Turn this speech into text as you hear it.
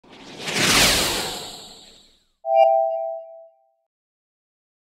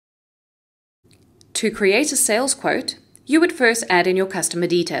To create a sales quote, you would first add in your customer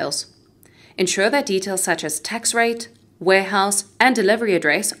details. Ensure that details such as tax rate, warehouse, and delivery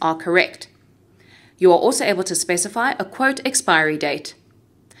address are correct. You are also able to specify a quote expiry date.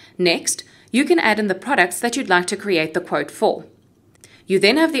 Next, you can add in the products that you'd like to create the quote for. You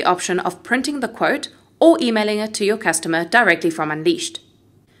then have the option of printing the quote or emailing it to your customer directly from Unleashed.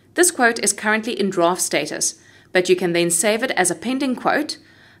 This quote is currently in draft status, but you can then save it as a pending quote.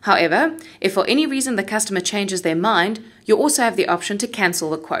 However, if for any reason the customer changes their mind, you also have the option to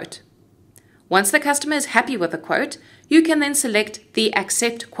cancel the quote. Once the customer is happy with the quote, you can then select the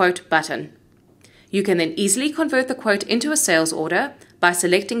Accept Quote button. You can then easily convert the quote into a sales order by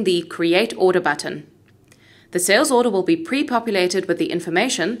selecting the Create Order button. The sales order will be pre-populated with the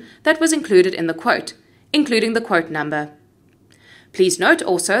information that was included in the quote, including the quote number. Please note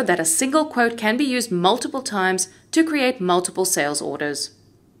also that a single quote can be used multiple times to create multiple sales orders.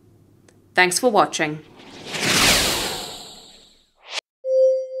 Thanks for watching.